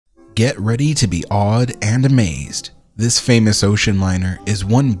Get ready to be awed and amazed. This famous ocean liner is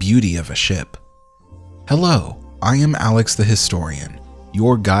one beauty of a ship. Hello, I am Alex the Historian,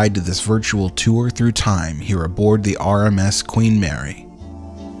 your guide to this virtual tour through time here aboard the RMS Queen Mary.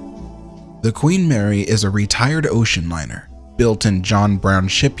 The Queen Mary is a retired ocean liner, built in John Brown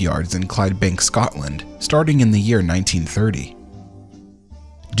shipyards in Clydebank, Scotland, starting in the year 1930.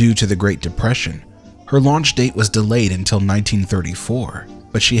 Due to the Great Depression, her launch date was delayed until 1934,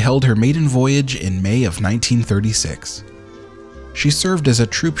 but she held her maiden voyage in May of 1936. She served as a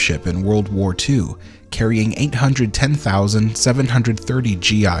troop ship in World War II, carrying 810,730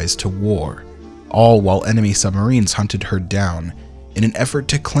 GIs to war, all while enemy submarines hunted her down in an effort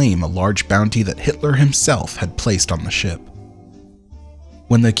to claim a large bounty that Hitler himself had placed on the ship.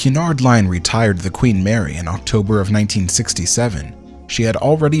 When the Cunard Line retired the Queen Mary in October of 1967, she had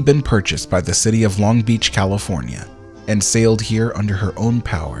already been purchased by the city of Long Beach, California, and sailed here under her own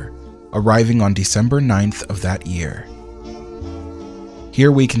power, arriving on December 9th of that year.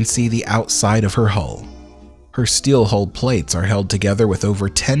 Here we can see the outside of her hull. Her steel hull plates are held together with over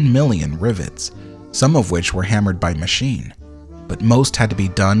 10 million rivets, some of which were hammered by machine, but most had to be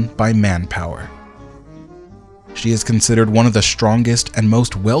done by manpower. She is considered one of the strongest and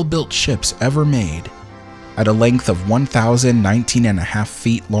most well-built ships ever made. At a length of 1,019.5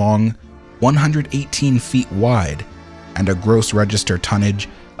 feet long, 118 feet wide, and a gross register tonnage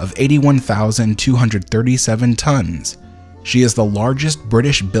of 81,237 tons, she is the largest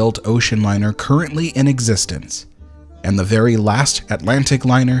British-built ocean liner currently in existence, and the very last Atlantic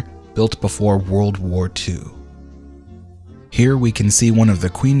liner built before World War II. Here we can see one of the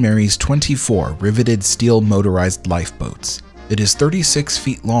Queen Mary's 24 riveted steel motorized lifeboats. It is 36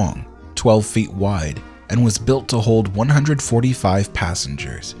 feet long, 12 feet wide, and was built to hold 145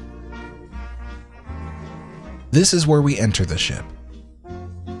 passengers. This is where we enter the ship.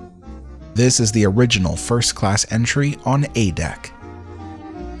 This is the original first-class entry on A deck.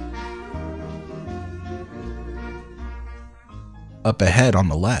 Up ahead on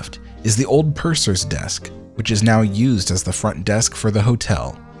the left is the old purser's desk, which is now used as the front desk for the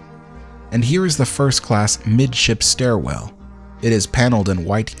hotel. And here is the first-class midship stairwell. It is paneled in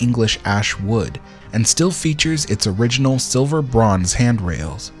white English ash wood and still features its original silver-bronze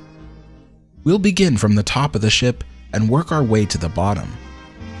handrails. We'll begin from the top of the ship and work our way to the bottom.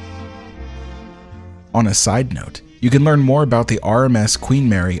 On a side note, you can learn more about the RMS Queen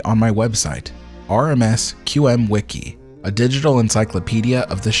Mary on my website, RMS QM Wiki, a digital encyclopedia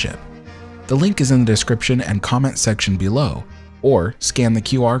of the ship. The link is in the description and comment section below, or scan the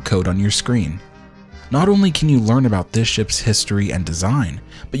QR code on your screen. Not only can you learn about this ship's history and design,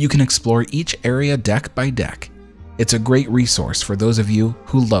 but you can explore each area deck by deck. It's a great resource for those of you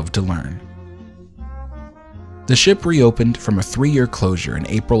who love to learn. The ship reopened from a 3-year closure in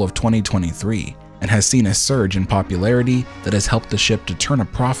April of 2023 and has seen a surge in popularity that has helped the ship to turn a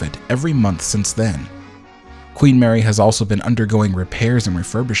profit every month since then. Queen Mary has also been undergoing repairs and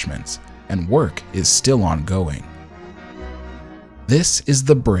refurbishments, and work is still ongoing. This is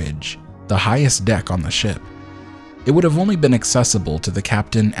the bridge, the highest deck on the ship. It would have only been accessible to the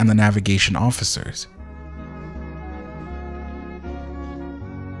captain and the navigation officers.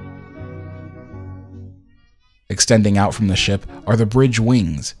 Extending out from the ship are the bridge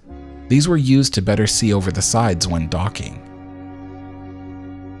wings. These were used to better see over the sides when docking.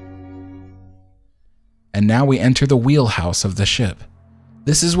 And now we enter the wheelhouse of the ship.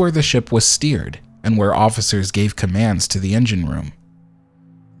 This is where the ship was steered and where officers gave commands to the engine room.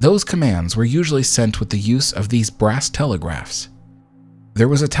 Those commands were usually sent with the use of these brass telegraphs. There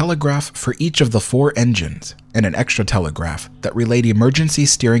was a telegraph for each of the 4 engines, and an extra telegraph that relayed emergency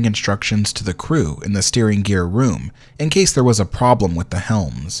steering instructions to the crew in the steering gear room in case there was a problem with the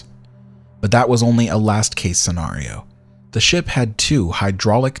helms. But that was only a last case scenario. The ship had 2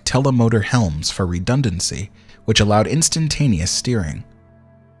 hydraulic telemotor helms for redundancy, which allowed instantaneous steering.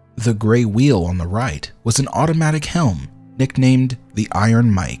 The gray wheel on the right was an automatic helm, nicknamed the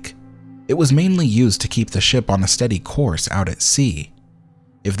Iron Mike. It was mainly used to keep the ship on a steady course out at sea.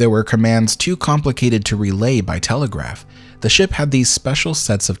 If there were commands too complicated to relay by telegraph, the ship had these special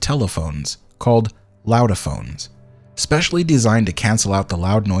sets of telephones called loudophones, specially designed to cancel out the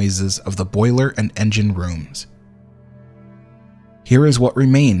loud noises of the boiler and engine rooms. Here is what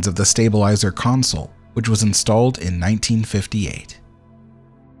remains of the stabilizer console, which was installed in 1958.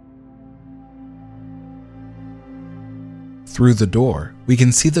 Through the door, we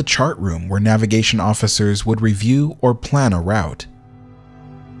can see the chart room where navigation officers would review or plan a route.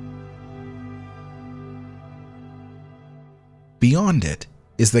 Beyond it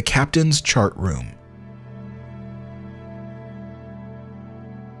is the captain's chart room.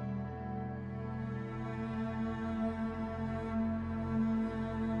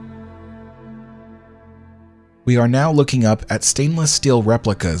 We are now looking up at stainless steel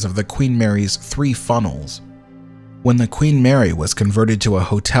replicas of the Queen Mary's 3 funnels. When the Queen Mary was converted to a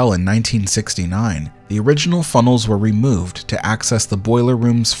hotel in 1969, the original funnels were removed to access the boiler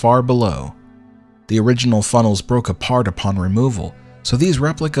rooms far below. The original funnels broke apart upon removal, so these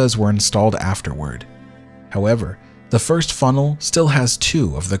replicas were installed afterward. However, the first funnel still has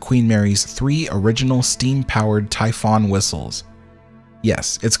 2 of the Queen Mary's 3 original steam-powered Typhon whistles.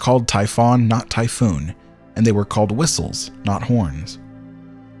 Yes, it's called Typhon, not Typhoon, and they were called whistles, not horns.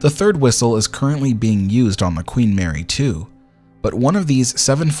 The third whistle is currently being used on the Queen Mary too, but one of these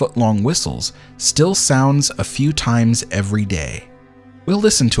 7-foot-long whistles still sounds a few times every day. We'll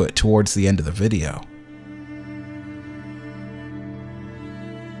listen to it towards the end of the video.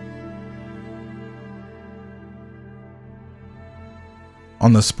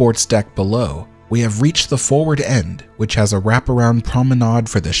 On the sports deck below, we have reached the forward end, which has a wraparound promenade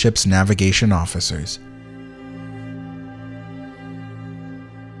for the ship's navigation officers.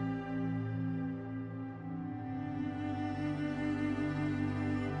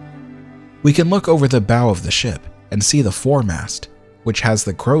 We can look over the bow of the ship and see the foremast, which has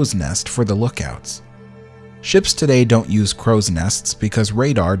the crow's nest for the lookouts. Ships today don't use crow's nests because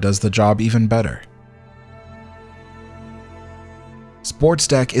radar does the job even better. Sports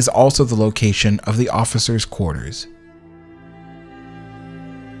deck is also the location of the officers' quarters.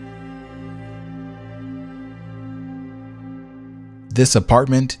 This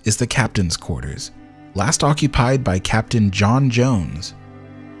apartment is the captain's quarters, last occupied by Captain John Jones.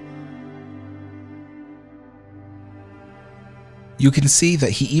 You can see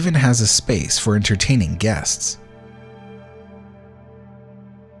that he even has a space for entertaining guests.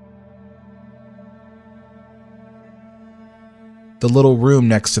 The little room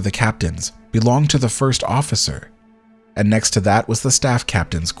next to the captain's belonged to the first officer, and next to that was the staff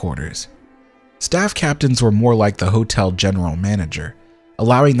captain's quarters. Staff captains were more like the hotel general manager,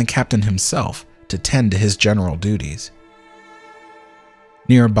 allowing the captain himself to tend to his general duties.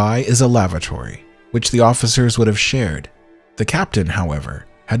 Nearby is a lavatory, which the officers would have shared. The captain, however,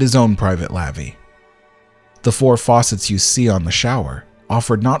 had his own private lavvy. The 4 faucets you see on the shower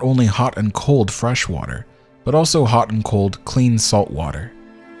offered not only hot and cold fresh water, but also hot and cold clean salt water.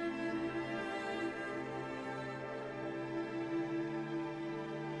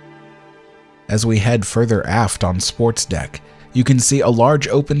 As we head further aft on sports deck, you can see a large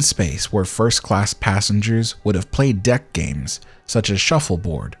open space where first-class passengers would have played deck games such as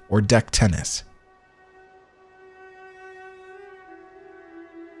shuffleboard or deck tennis.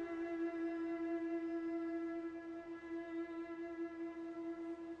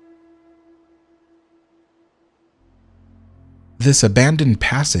 This abandoned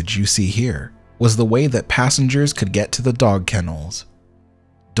passage you see here was the way that passengers could get to the dog kennels.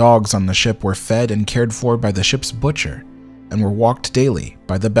 Dogs on the ship were fed and cared for by the ship's butcher and were walked daily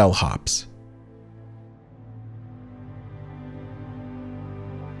by the bellhops.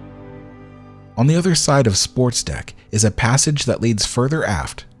 On the other side of sports deck is a passage that leads further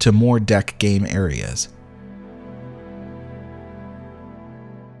aft to more deck game areas.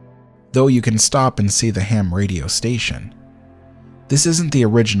 Though you can stop and see the ham radio station. This isn't the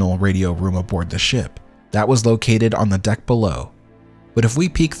original radio room aboard the ship. That was located on the deck below. But if we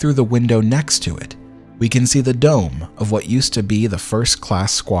peek through the window next to it, we can see the dome of what used to be the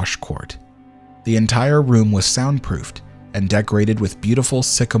first-class squash court. The entire room was soundproofed and decorated with beautiful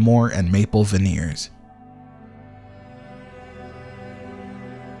sycamore and maple veneers.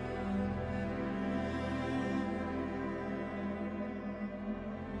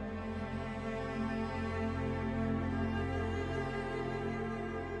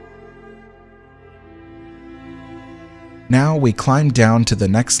 Now we climb down to the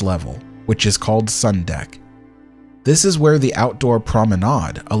next level, which is called Sun Deck. This is where the outdoor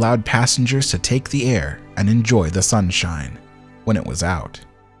promenade allowed passengers to take the air and enjoy the sunshine when it was out.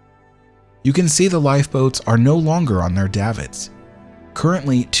 You can see the lifeboats are no longer on their davits.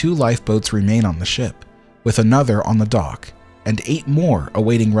 Currently, 2 lifeboats remain on the ship, with another on the dock, and 8 more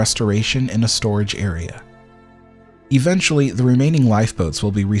awaiting restoration in a storage area. Eventually, the remaining lifeboats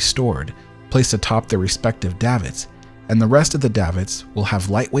will be restored, placed atop their respective davits, and the rest of the davits will have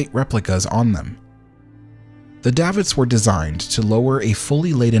lightweight replicas on them. The davits were designed to lower a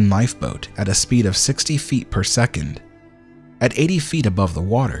fully laden lifeboat at a speed of 60 feet per second. At 80 feet above the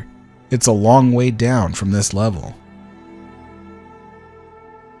water, it's a long way down from this level.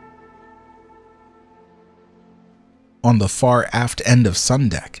 On the far aft end of Sun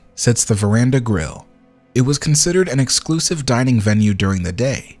Deck sits the Verandah Grill. It was considered an exclusive dining venue during the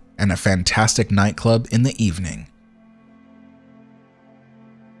day and a fantastic nightclub in the evening.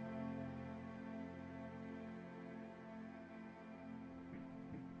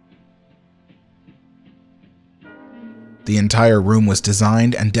 The entire room was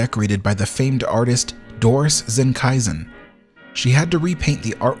designed and decorated by the famed artist Doris Zinkeisen. She had to repaint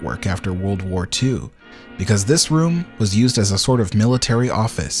the artwork after World War II because this room was used as a sort of military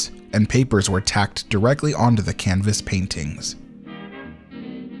office, and papers were tacked directly onto the canvas paintings.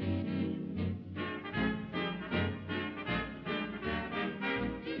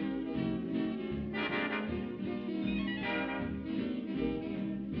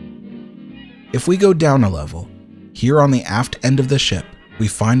 If we go down a level, here on the aft end of the ship, we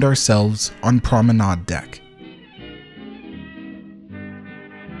find ourselves on Promenade deck.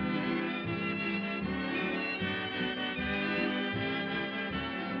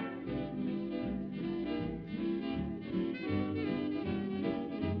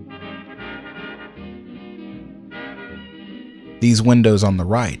 These windows on the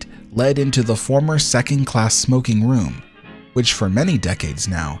right led into the former second-class smoking room, which for many decades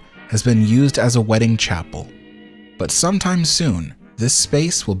now has been used as a wedding chapel. But sometime soon, this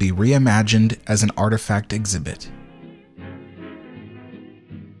space will be reimagined as an artifact exhibit.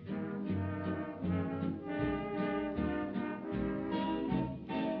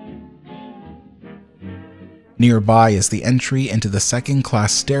 Nearby is the entry into the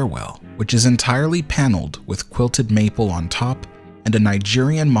second-class stairwell, which is entirely paneled with quilted maple on top and a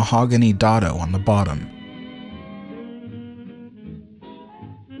Nigerian mahogany dado on the bottom.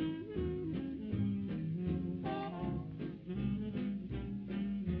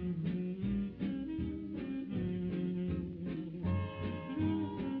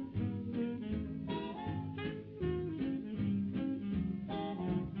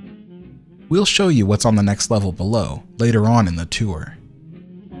 We'll show you what's on the next level below later on in the tour.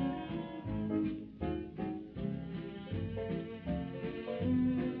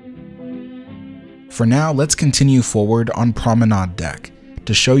 For now, let's continue forward on Promenade deck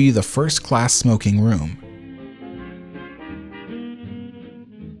to show you the first-class smoking room.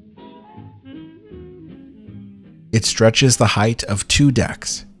 It stretches the height of 2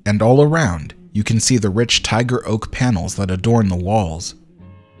 decks, and all around, you can see the rich tiger oak panels that adorn the walls.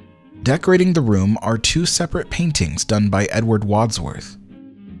 Decorating the room are 2 separate paintings done by Edward Wadsworth.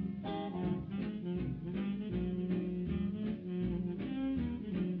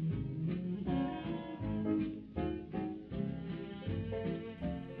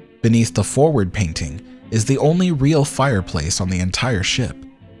 Beneath the forward painting is the only real fireplace on the entire ship,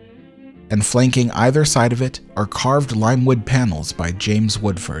 and flanking either side of it are carved limewood panels by James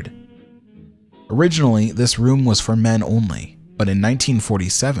Woodford. Originally, this room was for men only, but in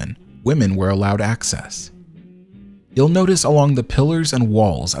 1947, women were allowed access. You'll notice along the pillars and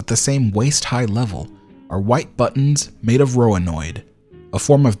walls at the same waist-high level are white buttons made of roanoid, a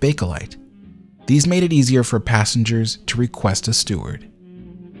form of bakelite. These made it easier for passengers to request a steward.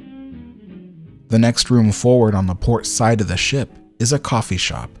 The next room forward on the port side of the ship is a coffee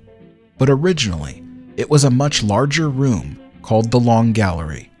shop, but originally it was a much larger room called the Long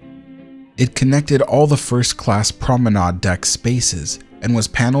Gallery. It connected all the first-class promenade deck spaces and was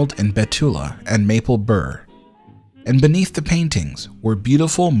paneled in Betula and maple burr. And beneath the paintings were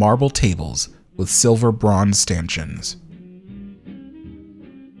beautiful marble tables with silver bronze stanchions.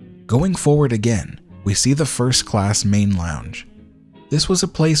 Going forward again, we see the first-class main lounge. This was a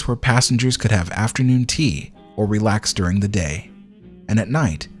place where passengers could have afternoon tea or relax during the day. And at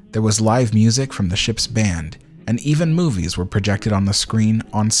night, there was live music from the ship's band, and even movies were projected on the screen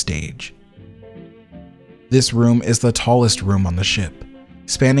on stage. This room is the tallest room on the ship,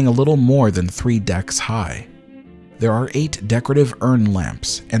 spanning a little more than 3 decks high. There are 8 decorative urn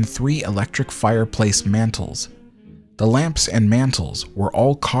lamps and 3 electric fireplace mantles. The lamps and mantles were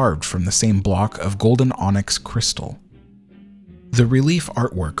all carved from the same block of golden onyx crystal. The relief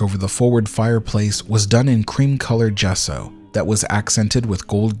artwork over the forward fireplace was done in cream-colored gesso that was accented with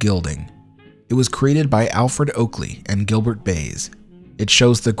gold gilding. It was created by Alfred Oakley and Gilbert Bays. It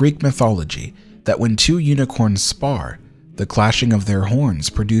shows the Greek mythology that when 2 unicorns spar, the clashing of their horns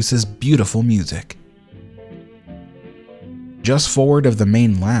produces beautiful music. Just forward of the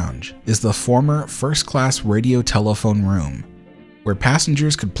main lounge is the former first-class radio telephone room, where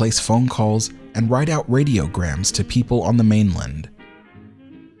passengers could place phone calls and write out radiograms to people on the mainland.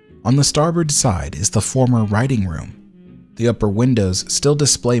 On the starboard side is the former writing room. The upper windows still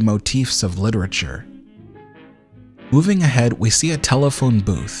display motifs of literature. Moving ahead, we see a telephone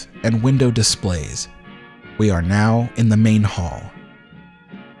booth and window displays. We are now in the main hall.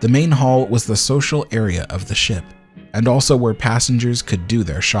 The main hall was the social area of the ship, and also where passengers could do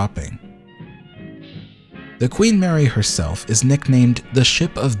their shopping. The Queen Mary herself is nicknamed the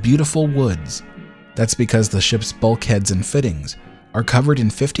Ship of Beautiful Woods. That's because the ship's bulkheads and fittings are covered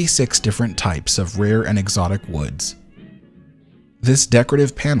in 56 different types of rare and exotic woods. This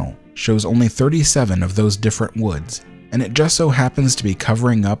decorative panel shows only 37 of those different woods, and it just so happens to be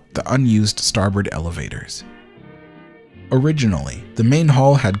covering up the unused starboard elevators. Originally, the main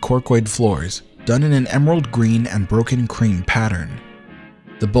hall had corkoid floors, done in an emerald green and broken cream pattern.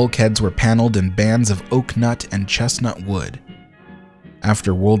 The bulkheads were paneled in bands of oak nut and chestnut wood.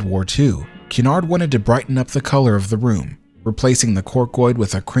 After World War II, Cunard wanted to brighten up the color of the room, replacing the corkoid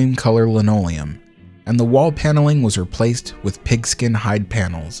with a cream color linoleum, and the wall paneling was replaced with pigskin hide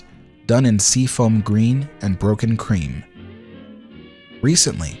panels, done in seafoam green and broken cream.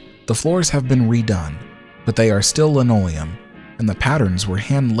 Recently, the floors have been redone, but they are still linoleum, and the patterns were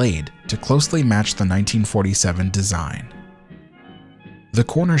hand-laid to closely match the 1947 design. The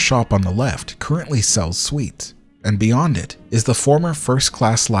corner shop on the left currently sells sweets, and beyond it is the former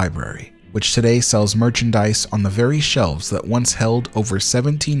first-class library, which today sells merchandise on the very shelves that once held over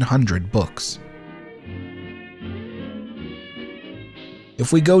 1,700 books.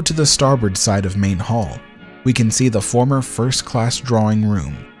 If we go to the starboard side of Main Hall, we can see the former first-class drawing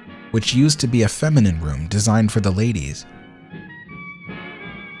room, which used to be a feminine room designed for the ladies.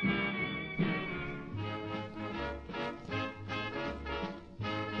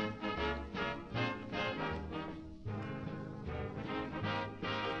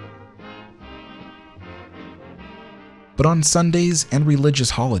 But on Sundays and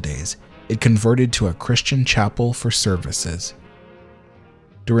religious holidays, it converted to a Christian chapel for services.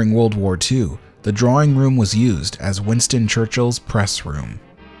 During World War II, the drawing room was used as Winston Churchill's press room.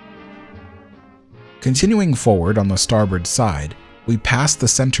 Continuing forward on the starboard side, we pass the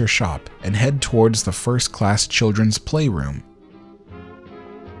center shop and head towards the first-class children's playroom.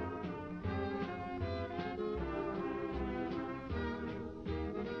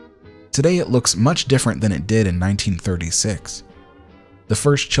 Today it looks much different than it did in 1936. The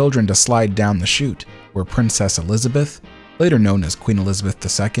first children to slide down the chute were Princess Elizabeth, later known as Queen Elizabeth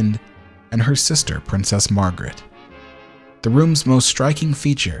II, and her sister Princess Margaret. The room's most striking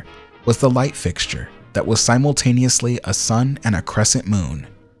feature was the light fixture that was simultaneously a sun and a crescent moon,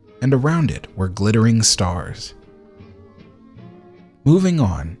 and around it were glittering stars. Moving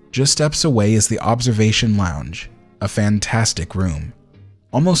on, just steps away is the observation lounge, a fantastic room,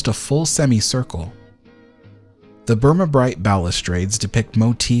 almost a full semicircle. The Burma Bright balustrades depict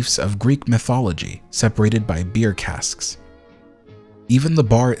motifs of Greek mythology separated by beer casks. Even the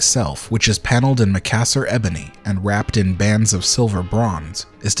bar itself, which is paneled in Macassar ebony and wrapped in bands of silver bronze,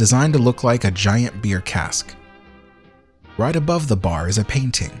 is designed to look like a giant beer cask. Right above the bar is a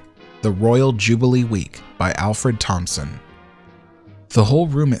painting, The Royal Jubilee Week by Alfred Thompson. The whole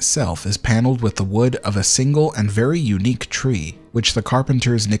room itself is paneled with the wood of a single and very unique tree, which the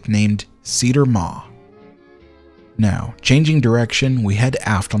carpenters nicknamed Cedar Maw. Now, changing direction, we head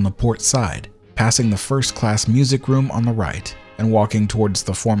aft on the port side, passing the first-class music room on the right, and walking towards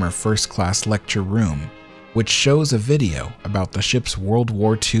the former first-class lecture room, which shows a video about the ship's World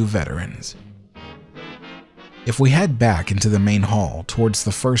War II veterans. If we head back into the main hall towards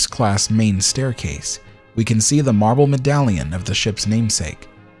the first-class main staircase, we can see the marble medallion of the ship's namesake.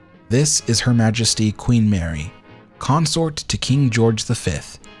 This is Her Majesty Queen Mary, consort to King George V.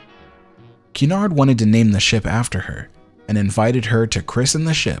 Cunard wanted to name the ship after her, and invited her to christen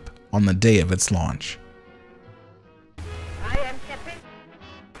the ship on the day of its launch. I am Captain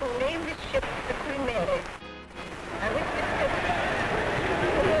who named this ship the Queen Mary. I wish this ship to her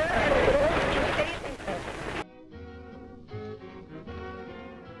and to those who stay in her.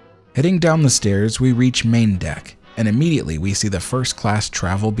 Heading down the stairs, we reach main deck, and immediately we see the first-class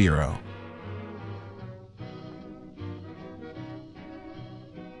travel bureau.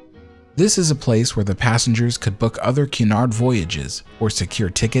 This is a place where the passengers could book other Cunard voyages or secure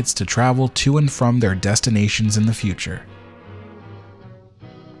tickets to travel to and from their destinations in the future.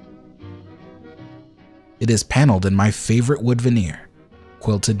 It is paneled in my favorite wood veneer,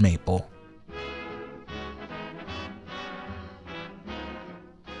 quilted maple.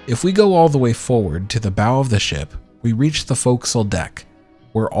 If we go all the way forward to the bow of the ship, we reach the forecastle deck,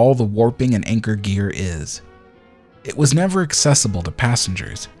 where all the warping and anchor gear is. It was never accessible to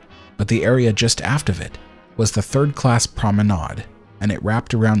passengers, but the area just aft of it was the third-class Promenade, and it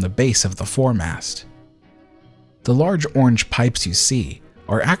wrapped around the base of the foremast. The large orange pipes you see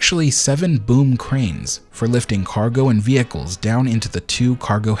are actually 7 boom cranes for lifting cargo and vehicles down into the 2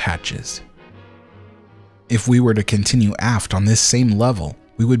 cargo hatches. If we were to continue aft on this same level,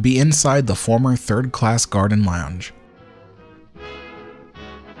 we would be inside the former third-class garden lounge.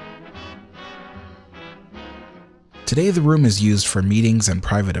 Today the room is used for meetings and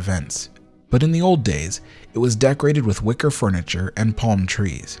private events, but in the old days, it was decorated with wicker furniture and palm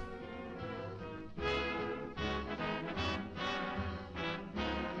trees.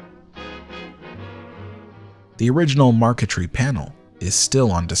 The original marquetry panel is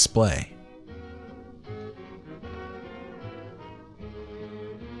still on display.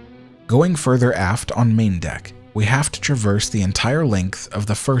 Going further aft on main deck, we have to traverse the entire length of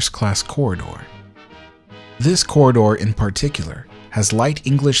the first-class corridor. This corridor in particular has light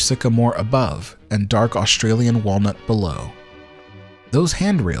English sycamore above and dark Australian walnut below. Those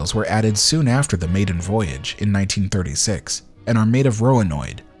handrails were added soon after the maiden voyage in 1936 and are made of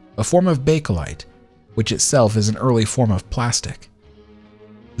roanoid, a form of bakelite, which itself is an early form of plastic.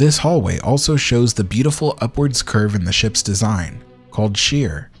 This hallway also shows the beautiful upwards curve in the ship's design, called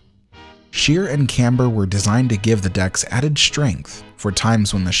sheer. Sheer and camber were designed to give the decks added strength for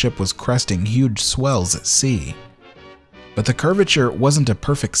times when the ship was cresting huge swells at sea. But the curvature wasn't a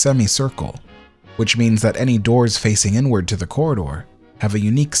perfect semicircle, which means that any doors facing inward to the corridor have a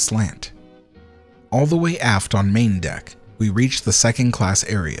unique slant. All the way aft on main deck, we reach the second-class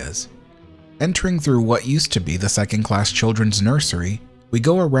areas. Entering through what used to be the second-class children's nursery, we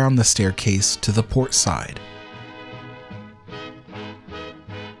go around the staircase to the port side.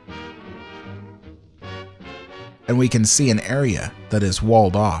 And we can see an area that is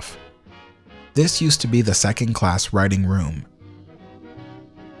walled off. This used to be the second-class writing room.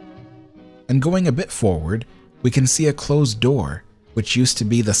 And going a bit forward, we can see a closed door, which used to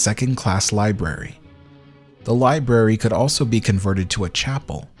be the second-class library. The library could also be converted to a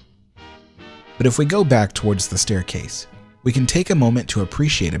chapel. But if we go back towards the staircase, we can take a moment to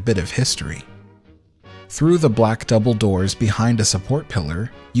appreciate a bit of history. Through the black double doors behind a support pillar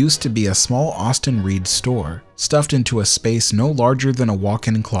used to be a small Austin Reed store stuffed into a space no larger than a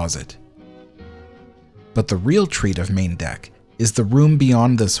walk-in closet. But the real treat of main deck is the room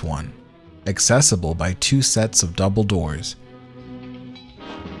beyond this one, accessible by 2 sets of double doors.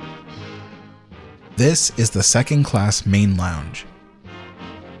 This is the second-class main lounge.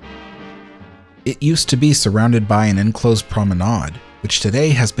 It used to be surrounded by an enclosed promenade, which today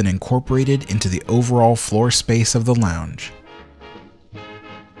has been incorporated into the overall floor space of the lounge.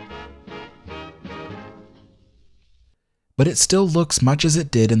 But it still looks much as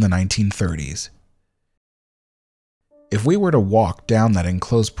it did in the 1930s. If we were to walk down that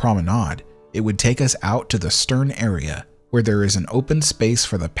enclosed promenade, it would take us out to the stern area, where there is an open space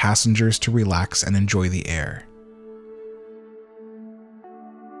for the passengers to relax and enjoy the air.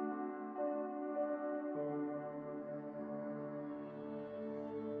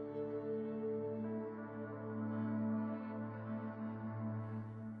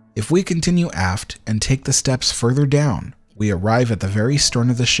 If we continue aft and take the steps further down, we arrive at the very stern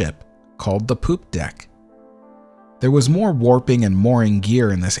of the ship, called the poop deck. There was more warping and mooring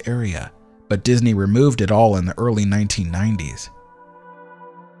gear in this area, but Disney removed it all in the early 1990s.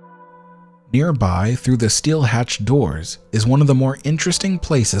 Nearby, through the steel-hatched doors, is one of the more interesting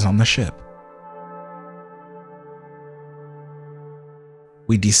places on the ship.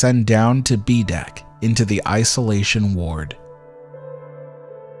 We descend down to B deck, into the isolation ward.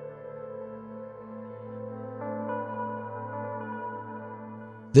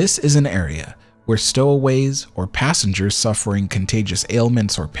 This is an area where stowaways or passengers suffering contagious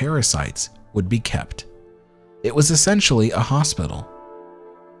ailments or parasites would be kept. It was essentially a hospital.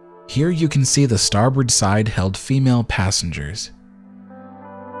 Here you can see the starboard side held female passengers.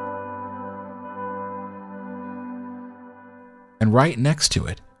 And right next to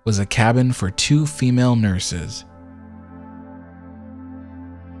it was a cabin for 2 female nurses.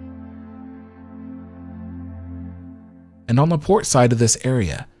 And on the port side of this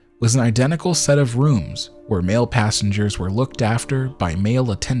area was an identical set of rooms where male passengers were looked after by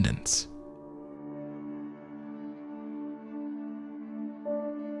male attendants.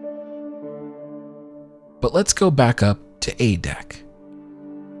 But let's go back up to A deck.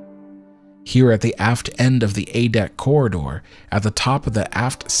 Here at the aft end of the A deck corridor, at the top of the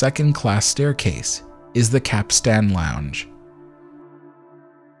aft second-class staircase, is the capstan lounge.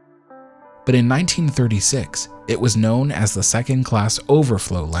 But in 1936, it was known as the second-class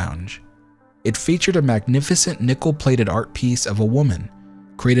overflow lounge. It featured a magnificent nickel-plated art piece of a woman,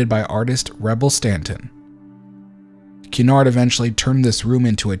 created by artist Rebel Stanton. Cunard eventually turned this room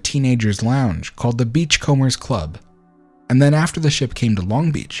into a teenager's lounge called the Beachcombers Club, and then after the ship came to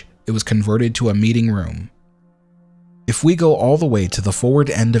Long Beach, it was converted to a meeting room. If we go all the way to the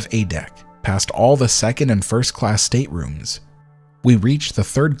forward end of A deck, past all the second and first class staterooms, we reach the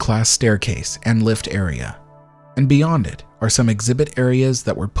third-class staircase and lift area, and beyond it are some exhibit areas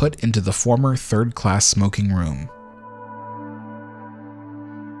that were put into the former third-class smoking room.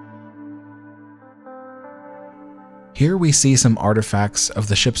 Here we see some artifacts of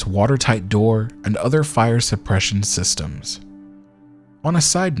the ship's watertight door and other fire suppression systems. On a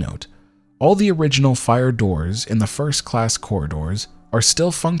side note, All the original fire doors in the first-class corridors are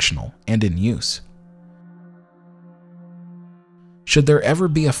still functional and in use. Should there ever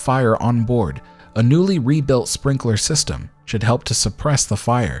be a fire on board, a newly rebuilt sprinkler system should help to suppress the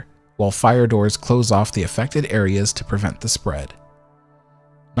fire, while fire doors close off the affected areas to prevent the spread.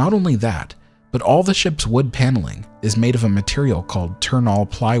 Not only that, but all the ship's wood paneling is made of a material called turn-all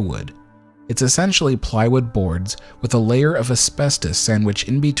plywood. It's essentially plywood boards with a layer of asbestos sandwiched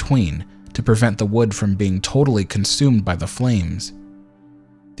in between to prevent the wood from being totally consumed by the flames.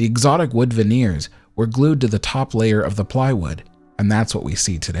 The exotic wood veneers were glued to the top layer of the plywood, and that's what we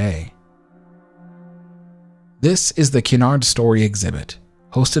see today. This is the Cunard Story exhibit,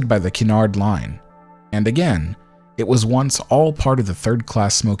 hosted by the Cunard Line, and again, it was once all part of the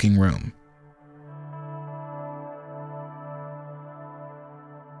third-class smoking room.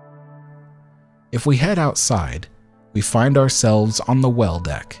 If we head outside, we find ourselves on the well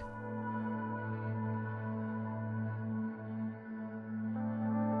deck.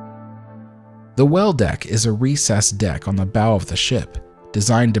 The well deck is a recessed deck on the bow of the ship,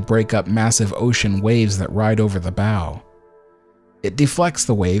 designed to break up massive ocean waves that ride over the bow. It deflects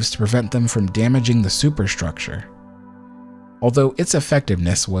the waves to prevent them from damaging the superstructure. Although its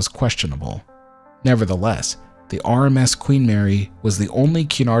effectiveness was questionable, nevertheless, the RMS Queen Mary was the only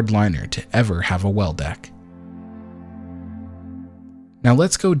Cunard liner to ever have a well deck. Now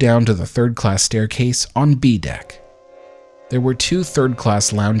let's go down to the third-class staircase on B deck. There were 2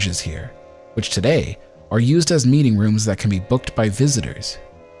 third-class lounges here, which today are used as meeting rooms that can be booked by visitors.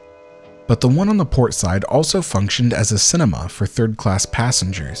 But the one on the port side also functioned as a cinema for third-class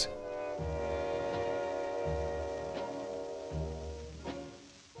passengers.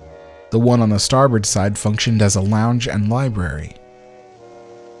 The one on the starboard side functioned as a lounge and library.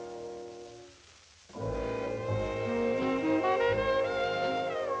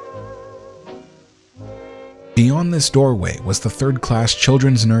 Beyond this doorway was the third-class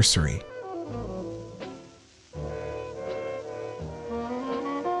children's nursery.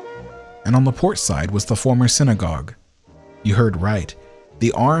 And on the port side was the former synagogue. You heard right,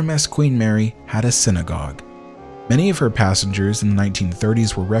 the RMS Queen Mary had a synagogue. Many of her passengers in the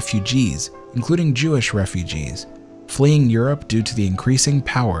 1930s were refugees, including Jewish refugees, fleeing Europe due to the increasing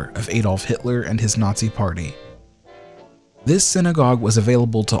power of Adolf Hitler and his Nazi party. This synagogue was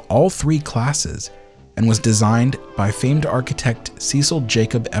available to all 3 classes and was designed by famed architect Cecil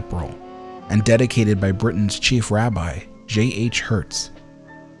Jacob Epperl and dedicated by Britain's chief rabbi, J.H. Hertz.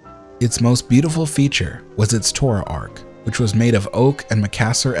 Its most beautiful feature was its Torah ark, which was made of oak and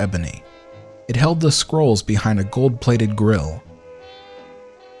Macassar ebony. It held the scrolls behind a gold-plated grille.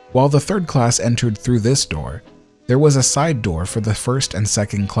 While the third class entered through this door, there was a side door for the first and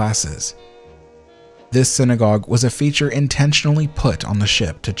second classes. This synagogue was a feature intentionally put on the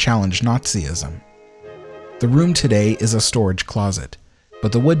ship to challenge Nazism. The room today is a storage closet,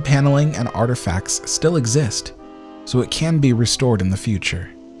 but the wood paneling and artifacts still exist, so it can be restored in the future.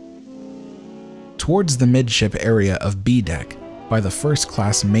 Towards the midship area of B deck, by the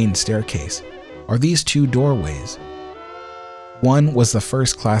first-class main staircase, are these 2 doorways. One was the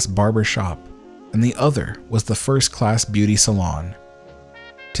first-class barber shop, and the other was the first-class beauty salon.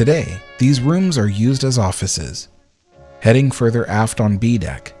 Today, these rooms are used as offices. Heading further aft on B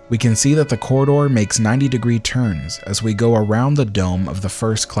deck, we can see that the corridor makes 90-degree turns as we go around the dome of the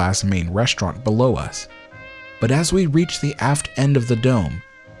first-class main restaurant below us. But as we reach the aft end of the dome,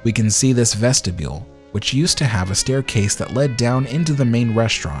 we can see this vestibule, which used to have a staircase that led down into the main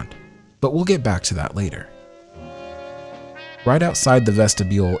restaurant, but we'll get back to that later. Right outside the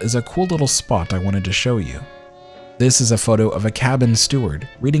vestibule is a cool little spot I wanted to show you. This is a photo of a cabin steward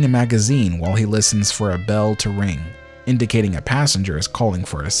reading a magazine while he listens for a bell to ring, indicating a passenger is calling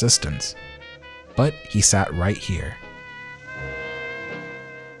for assistance. But he sat right here.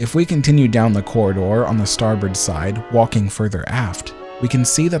 If we continue down the corridor on the starboard side, walking further aft, we can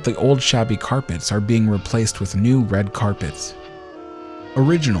see that the old shabby carpets are being replaced with new red carpets.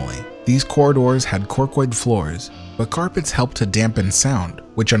 Originally, these corridors had corkwood floors, but carpets help to dampen sound,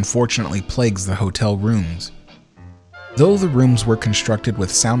 which unfortunately plagues the hotel rooms. Though the rooms were constructed with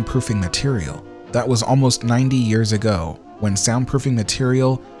soundproofing material, that was almost 90 years ago, when soundproofing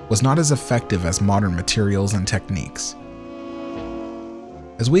material was not as effective as modern materials and techniques.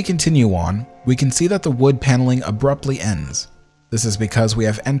 As we continue on, we can see that the wood paneling abruptly ends. This is because we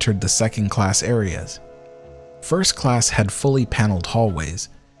have entered the second-class areas. First class had fully paneled hallways,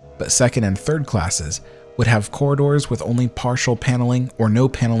 but second and third classes would have corridors with only partial paneling or no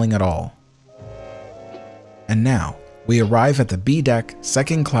paneling at all. And now, we arrive at the B deck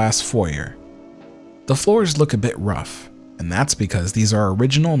second-class foyer. The floors look a bit rough, and that's because these are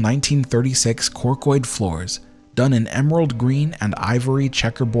original 1936 corkoid floors done in emerald green and ivory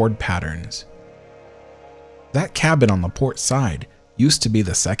checkerboard patterns. That cabin on the port side used to be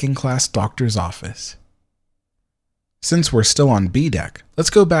the second-class doctor's office. Since we're still on B deck,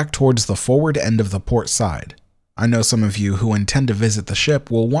 let's go back towards the forward end of the port side. I know some of you who intend to visit the ship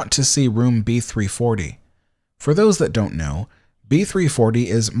will want to see room B340. For those that don't know, B340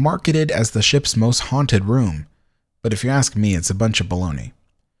 is marketed as the ship's most haunted room, but if you ask me, it's a bunch of baloney.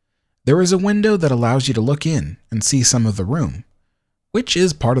 There is a window that allows you to look in and see some of the room, which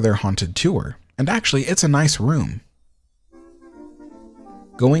is part of their haunted tour, and actually it's a nice room.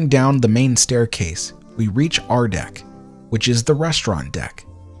 Going down the main staircase, we reach R deck, which is the restaurant deck.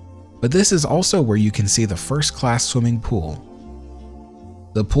 But this is also where you can see the first-class swimming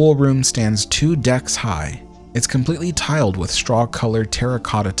pool. The pool room stands 2 decks high. It's completely tiled with straw-colored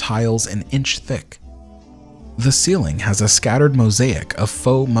terracotta tiles an inch thick. The ceiling has a scattered mosaic of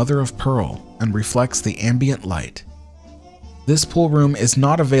faux mother-of-pearl and reflects the ambient light. This pool room is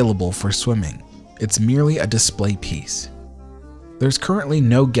not available for swimming. It's merely a display piece. There's currently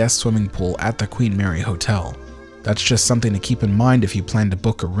no guest swimming pool at the Queen Mary Hotel. That's just something to keep in mind if you plan to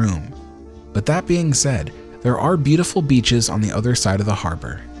book a room. But that being said, there are beautiful beaches on the other side of the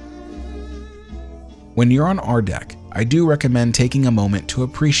harbor. When you're on R deck, I do recommend taking a moment to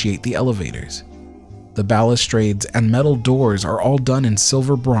appreciate the elevators. The balustrades and metal doors are all done in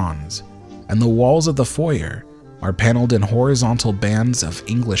silver bronze, and the walls of the foyer are paneled in horizontal bands of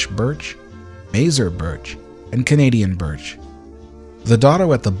English birch, Mazer birch, and Canadian birch. The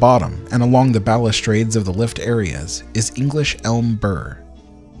dotto at the bottom and along the balustrades of the lift areas is English elm burr.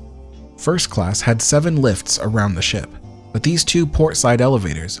 First class had 7 lifts around the ship, but these 2 portside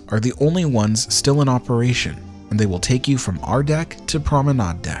elevators are the only ones still in operation, and they will take you from R deck to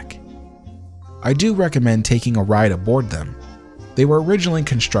Promenade deck. I do recommend taking a ride aboard them. They were originally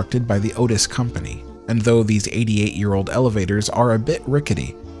constructed by the Otis Company, and though these 88-year-old elevators are a bit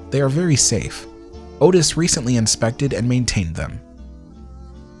rickety, they are very safe. Otis recently inspected and maintained them.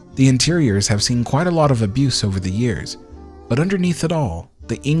 The interiors have seen quite a lot of abuse over the years, but underneath it all,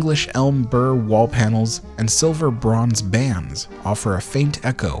 the English elm burr wall panels and silver bronze bands offer a faint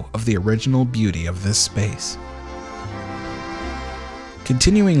echo of the original beauty of this space.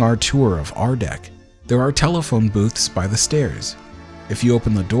 Continuing our tour of R deck, there are telephone booths by the stairs. If you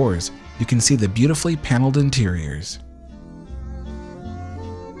open the doors, you can see the beautifully paneled interiors.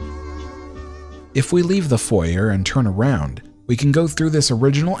 If we leave the foyer and turn around, we can go through this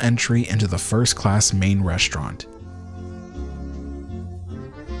original entry into the first-class main restaurant.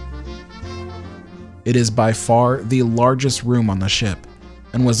 It is by far the largest room on the ship,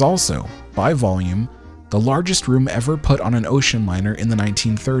 and was also, by volume, the largest room ever put on an ocean liner in the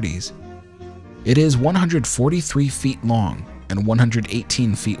 1930s. It is 143 feet long and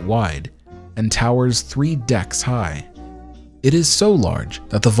 118 feet wide, and towers 3 decks high. It is so large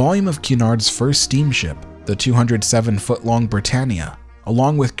that the volume of Cunard's first steamship, the 207-foot-long Britannia,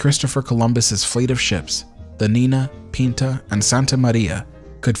 along with Christopher Columbus's fleet of ships, the Nina, Pinta, and Santa Maria,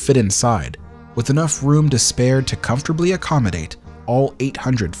 could fit inside, with enough room to spare to comfortably accommodate all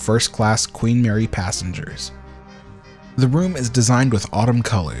 800 first-class Queen Mary passengers. The room is designed with autumn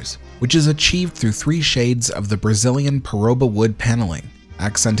colors, which is achieved through 3 shades of the Brazilian peroba wood paneling,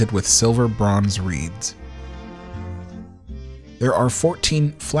 accented with silver bronze reeds. There are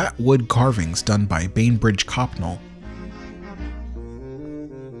 14 flat wood carvings done by Bainbridge Copnall.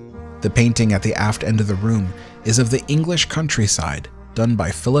 The painting at the aft end of the room is of the English countryside, done by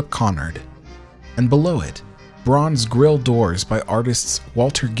Philip Connard, and below it, bronze grille doors by artists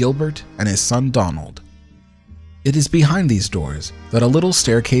Walter Gilbert and his son Donald. It is behind these doors that a little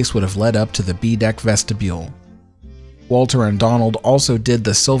staircase would have led up to the B-deck vestibule. Walter and Donald also did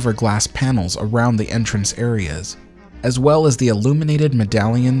the silver glass panels around the entrance areas, as well as the illuminated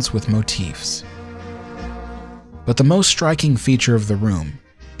medallions with motifs. But the most striking feature of the room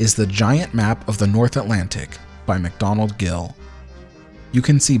is the giant map of the North Atlantic by MacDonald Gill. You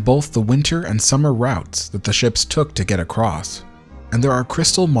can see both the winter and summer routes that the ships took to get across, and there are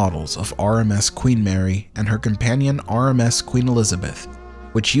crystal models of RMS Queen Mary and her companion RMS Queen Elizabeth,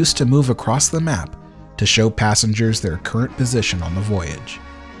 which used to move across the map to show passengers their current position on the voyage.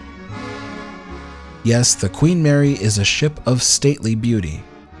 Yes, the Queen Mary is a ship of stately beauty.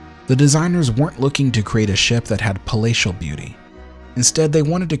 The designers weren't looking to create a ship that had palatial beauty. Instead, they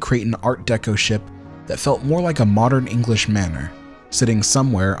wanted to create an Art Deco ship that felt more like a modern English manor, sitting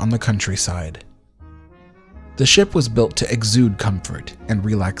somewhere on the countryside. The ship was built to exude comfort and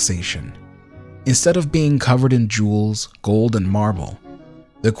relaxation. Instead of being covered in jewels, gold, and marble,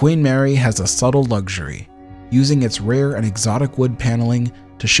 the Queen Mary has a subtle luxury, using its rare and exotic wood paneling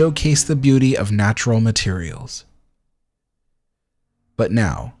to showcase the beauty of natural materials. But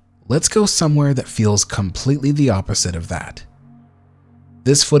now, let's go somewhere that feels completely the opposite of that.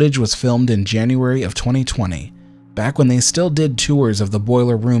 This footage was filmed in January of 2020, back when they still did tours of the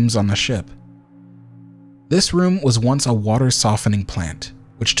boiler rooms on the ship. This room was once a water softening plant,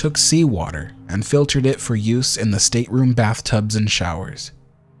 which took seawater and filtered it for use in the stateroom bathtubs and showers.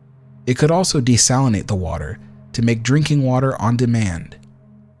 It could also desalinate the water to make drinking water on demand.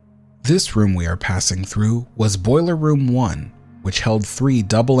 This room we are passing through was Boiler Room 1, which held 3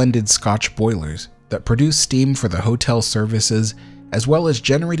 double-ended Scotch boilers that produced steam for the hotel services as well as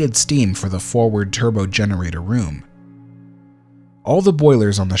generated steam for the forward turbo generator room. All the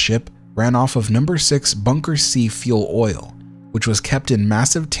boilers on the ship ran off of No. 6 Bunker C fuel oil, which was kept in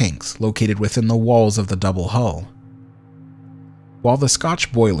massive tanks located within the walls of the double hull. While the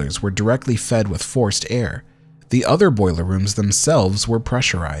Scotch boilers were directly fed with forced air, the other boiler rooms themselves were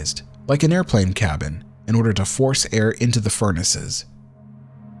pressurized, like an airplane cabin, in order to force air into the furnaces.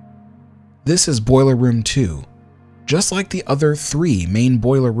 This is Boiler Room 2. Just like the other 3 main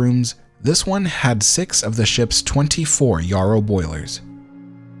boiler rooms, this one had 6 of the ship's 24 Yarrow boilers.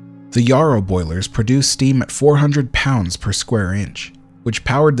 The Yarrow boilers produced steam at 400 pounds per square inch, which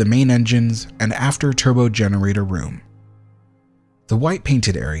powered the main engines and after turbo generator room. The white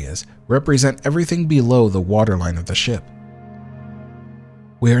painted areas represent everything below the waterline of the ship.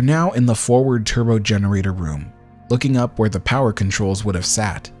 We are now in the forward turbo generator room, looking up where the power controls would have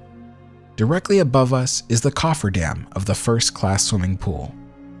sat. Directly above us is the cofferdam of the first-class swimming pool.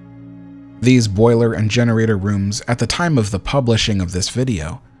 These boiler and generator rooms at the time of the publishing of this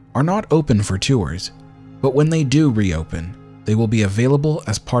video are not open for tours, but when they do reopen, they will be available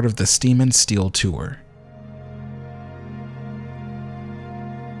as part of the Steam and Steel tour.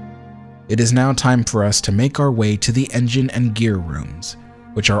 It is now time for us to make our way to the engine and gear rooms,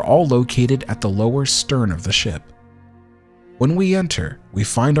 which are all located at the lower stern of the ship. When we enter, we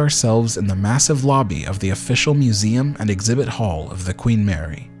find ourselves in the massive lobby of the official museum and exhibit hall of the Queen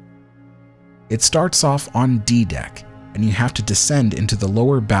Mary. It starts off on D deck, and you have to descend into the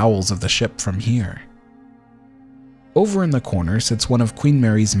lower bowels of the ship from here. Over in the corner sits one of Queen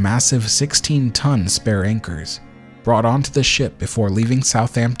Mary's massive 16-ton spare anchors, brought onto the ship before leaving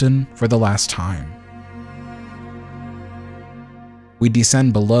Southampton for the last time. We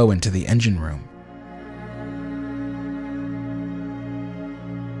descend below into the engine room.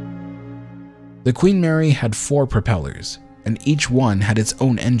 The Queen Mary had 4 propellers, and each one had its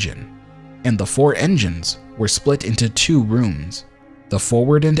own engine, and the 4 engines were split into 2 rooms, the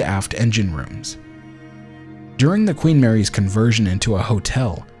forward and aft engine rooms. During the Queen Mary's conversion into a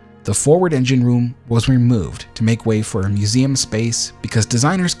hotel, the forward engine room was removed to make way for a museum space because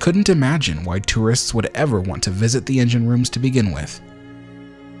designers couldn't imagine why tourists would ever want to visit the engine rooms to begin with.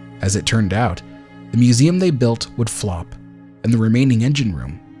 As it turned out, the museum they built would flop, and the remaining engine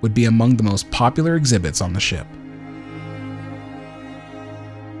room would be among the most popular exhibits on the ship.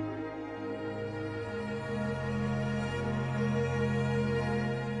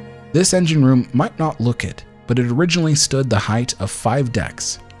 This engine room might not look it, but it originally stood the height of 5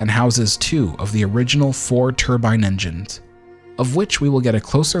 decks and houses 2 of the original 4 turbine engines, of which we will get a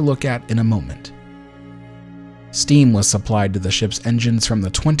closer look at in a moment. Steam was supplied to the ship's engines from the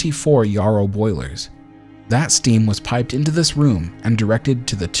 24 Yarrow boilers. That steam was piped into this room and directed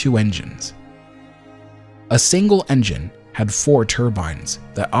to the 2 engines. A single engine had 4 turbines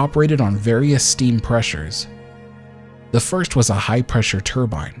that operated on various steam pressures. The first was a high-pressure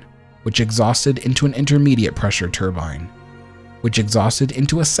turbine, which exhausted into an intermediate pressure turbine, which exhausted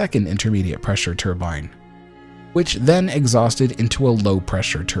into a second intermediate pressure turbine, which then exhausted into a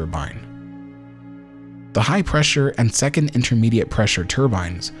low-pressure turbine. The high-pressure and second intermediate pressure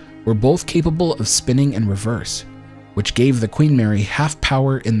turbines were both capable of spinning in reverse, which gave the Queen Mary half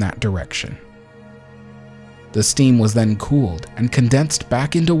power in that direction. The steam was then cooled and condensed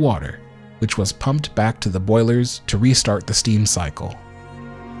back into water, which was pumped back to the boilers to restart the steam cycle.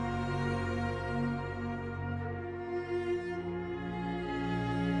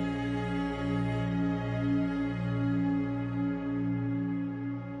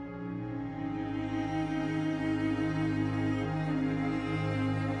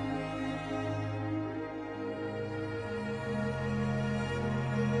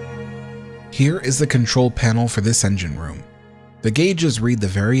 Here is the control panel for this engine room. The gauges read the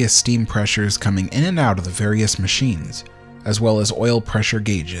various steam pressures coming in and out of the various machines, as well as oil pressure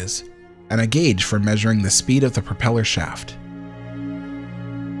gauges, and a gauge for measuring the speed of the propeller shaft.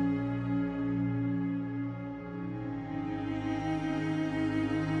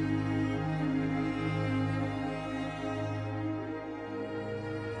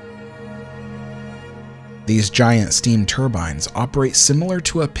 These giant steam turbines operate similar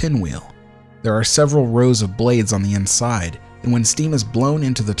to a pinwheel. There are several rows of blades on the inside, and when steam is blown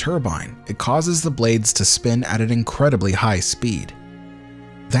into the turbine, it causes the blades to spin at an incredibly high speed.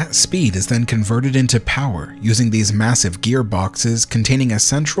 That speed is then converted into power using these massive gearboxes containing a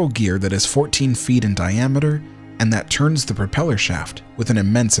central gear that is 14 feet in diameter and that turns the propeller shaft with an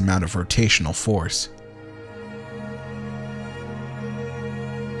immense amount of rotational force.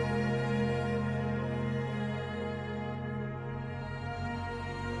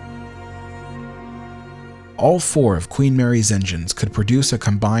 All four of Queen Mary's engines could produce a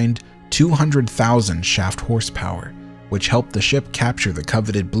combined 200,000 shaft horsepower, which helped the ship capture the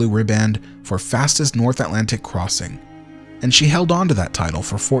coveted blue ribband for fastest North Atlantic crossing, and she held on to that title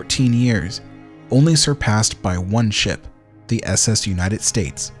for 14 years, only surpassed by one ship, the SS United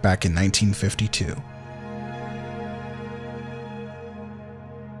States, back in 1952.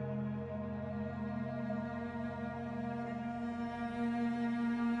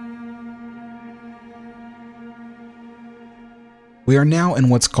 We are now in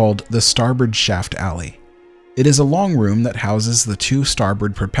what's called the starboard shaft alley. It is a long room that houses the two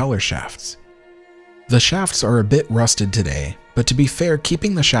starboard propeller shafts. The shafts are a bit rusted today, but to be fair,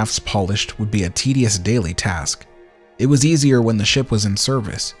 keeping the shafts polished would be a tedious daily task. It was easier when the ship was in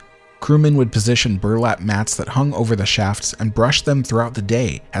service. Crewmen would position burlap mats that hung over the shafts and brush them throughout the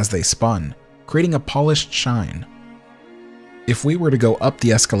day as they spun, creating a polished shine. If we were to go up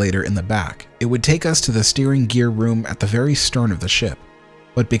the escalator in the back, it would take us to the steering gear room at the very stern of the ship.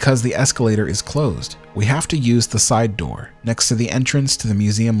 But because the escalator is closed, we have to use the side door next to the entrance to the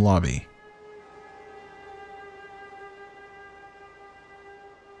museum lobby.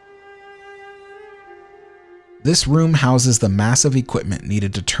 This room houses the massive equipment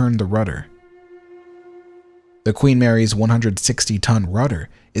needed to turn the rudder. The Queen Mary's 160-ton rudder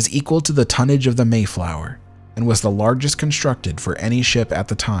is equal to the tonnage of the Mayflower, and was the largest constructed for any ship at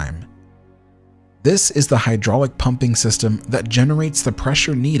the time. This is the hydraulic pumping system that generates the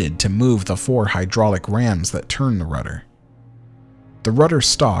pressure needed to move the 4 hydraulic rams that turn the rudder. The rudder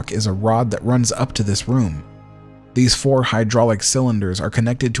stock is a rod that runs up to this room. These 4 hydraulic cylinders are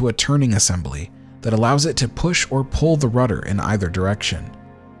connected to a turning assembly that allows it to push or pull the rudder in either direction.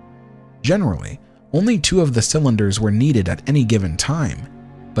 Generally, only 2 of the cylinders were needed at any given time,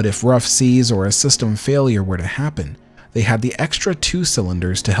 but if rough seas or a system failure were to happen, they had the extra 2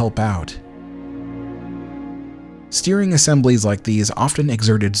 cylinders to help out. Steering assemblies like these often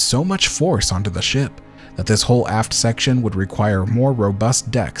exerted so much force onto the ship that this whole aft section would require more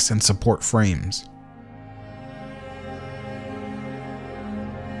robust decks and support frames.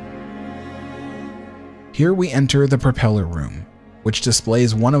 Here we enter the propeller room, which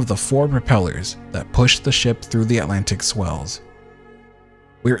displays one of the 4 propellers that push the ship through the Atlantic swells.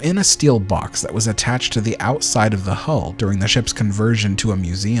 We're in a steel box that was attached to the outside of the hull during the ship's conversion to a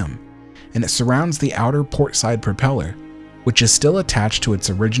museum, and it surrounds the outer portside propeller, which is still attached to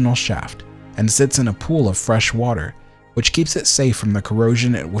its original shaft and sits in a pool of fresh water, which keeps it safe from the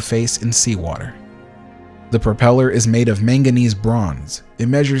corrosion it will face in seawater. The propeller is made of manganese bronze. It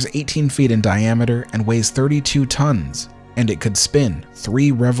measures 18 feet in diameter and weighs 32 tons, and it could spin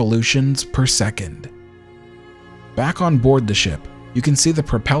 3 revolutions per second. Back on board the ship, you can see the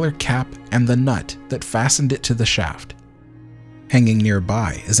propeller cap and the nut that fastened it to the shaft. Hanging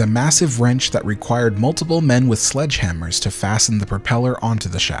nearby is a massive wrench that required multiple men with sledgehammers to fasten the propeller onto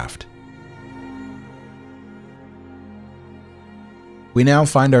the shaft. We now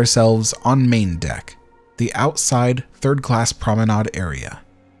find ourselves on main deck, the outside third-class promenade area,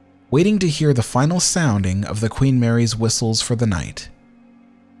 waiting to hear the final sounding of the Queen Mary's whistles for the night.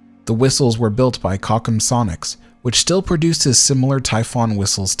 The whistles were built by Cockham Sonics, which still produces similar Typhon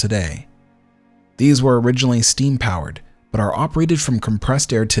whistles today. These were originally steam-powered, but are operated from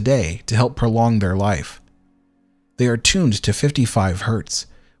compressed air today to help prolong their life. They are tuned to 55 Hz,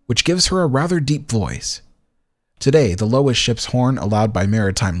 which gives her a rather deep voice. Today, the lowest ship's horn allowed by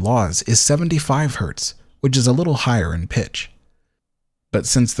maritime laws is 75 Hz, which is a little higher in pitch. But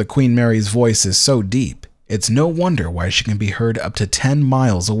since the Queen Mary's voice is so deep, it's no wonder why she can be heard up to 10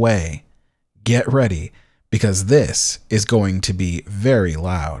 miles away. Get ready, because this is going to be very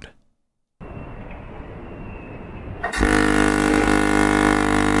loud.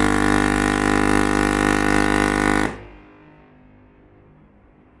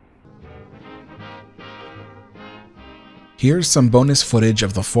 Here's some bonus footage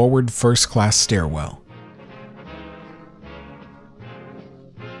of the forward first-class stairwell.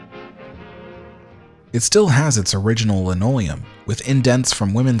 It still has its original linoleum, with indents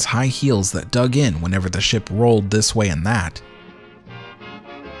from women's high heels that dug in whenever the ship rolled this way and that.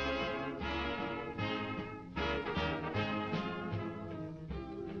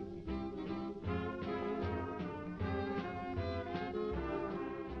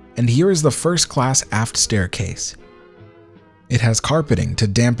 And here is the first-class aft staircase. It has carpeting to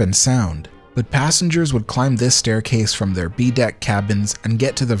dampen sound, but passengers would climb this staircase from their B-deck cabins and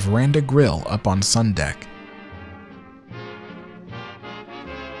get to the veranda grill up on sun deck.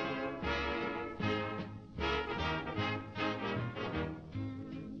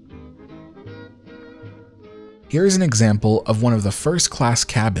 Here's an example of one of the first-class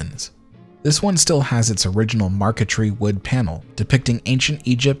cabins. This one still has its original marquetry wood panel depicting ancient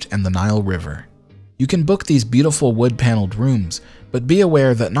Egypt and the Nile River. You can book these beautiful wood-paneled rooms, but be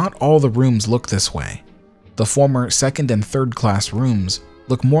aware that not all the rooms look this way. The former second and third class rooms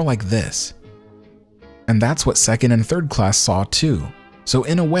look more like this. And that's what second and third class saw too, so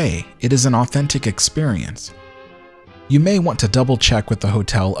in a way, it is an authentic experience. You may want to double check with the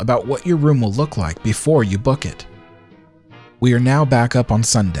hotel about what your room will look like before you book it. We are now back up on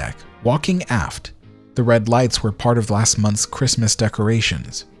sun deck, walking aft. The red lights were part of last month's Christmas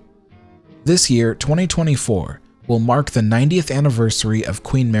decorations. This year, 2024, will mark the 90th anniversary of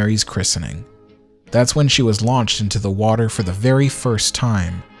Queen Mary's christening. That's when she was launched into the water for the very first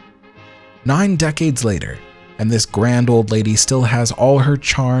time. 9 decades later, and this grand old lady still has all her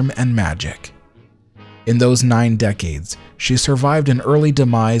charm and magic. In those 9 decades, she survived an early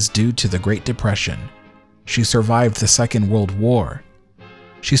demise due to the Great Depression. She survived the Second World War.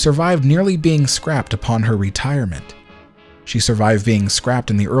 She survived nearly being scrapped upon her retirement. She survived being scrapped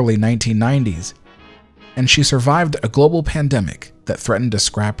in the early 1990s. And she survived a global pandemic that threatened to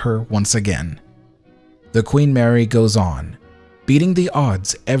scrap her once again. The Queen Mary goes on, beating the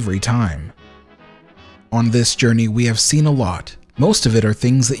odds every time. On this journey, we have seen a lot. Most of it are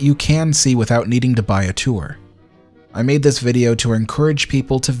things that you can see without needing to buy a tour. I made this video to encourage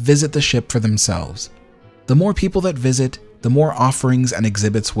people to visit the ship for themselves. The more people that visit, the more offerings and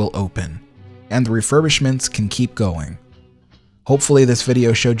exhibits will open, and the refurbishments can keep going. Hopefully this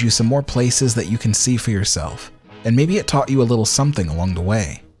video showed you some more places that you can see for yourself, and maybe it taught you a little something along the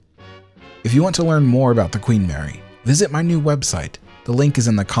way. If you want to learn more about the Queen Mary, visit my new website. The link is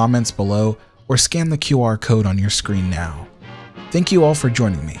in the comments below, or scan the QR code on your screen now. Thank you all for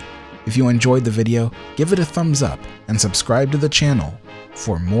joining me. If you enjoyed the video, give it a thumbs up and subscribe to the channel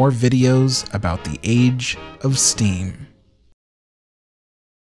for more videos about the Age of Steam.